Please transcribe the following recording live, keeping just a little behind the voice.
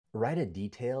Write a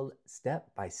detailed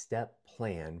step-by-step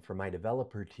plan for my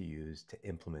developer to use to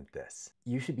implement this.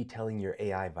 You should be telling your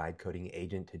AI vibe coding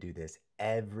agent to do this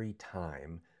every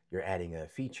time you're adding a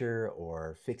feature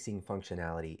or fixing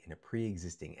functionality in a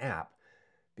pre-existing app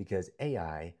because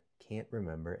AI can't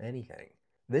remember anything.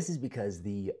 This is because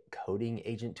the coding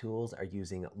agent tools are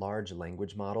using large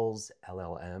language models,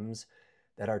 LLMs,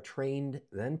 that are trained,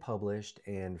 then published,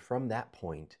 and from that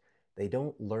point, they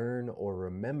don't learn or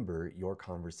remember your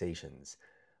conversations.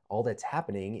 All that's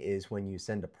happening is when you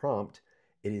send a prompt,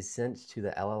 it is sent to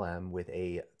the LLM with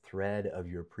a thread of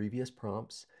your previous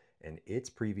prompts and its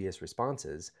previous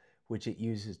responses, which it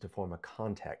uses to form a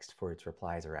context for its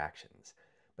replies or actions.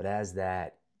 But as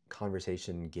that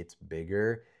conversation gets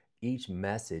bigger, each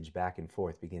message back and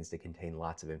forth begins to contain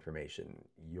lots of information.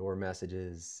 Your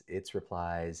messages, its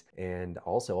replies, and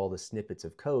also all the snippets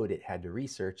of code it had to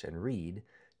research and read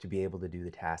to be able to do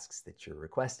the tasks that you're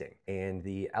requesting. And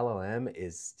the LLM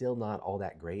is still not all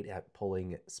that great at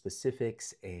pulling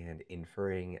specifics and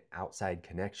inferring outside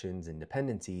connections and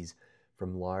dependencies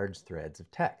from large threads of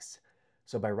text.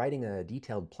 So by writing a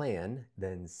detailed plan,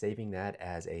 then saving that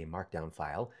as a markdown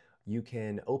file, you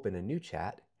can open a new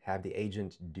chat, have the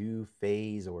agent do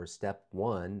phase or step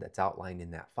one that's outlined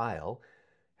in that file,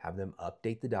 have them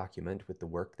update the document with the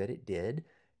work that it did,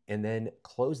 and then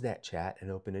close that chat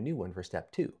and open a new one for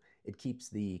step two. It keeps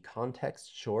the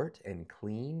context short and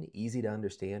clean, easy to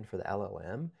understand for the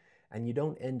LLM, and you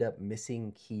don't end up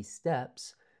missing key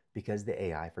steps because the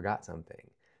AI forgot something.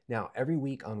 Now, every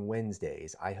week on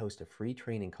Wednesdays, I host a free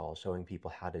training call showing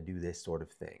people how to do this sort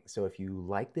of thing. So if you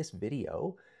like this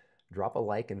video, drop a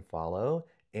like and follow,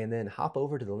 and then hop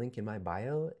over to the link in my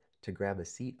bio to grab a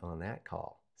seat on that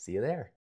call. See you there.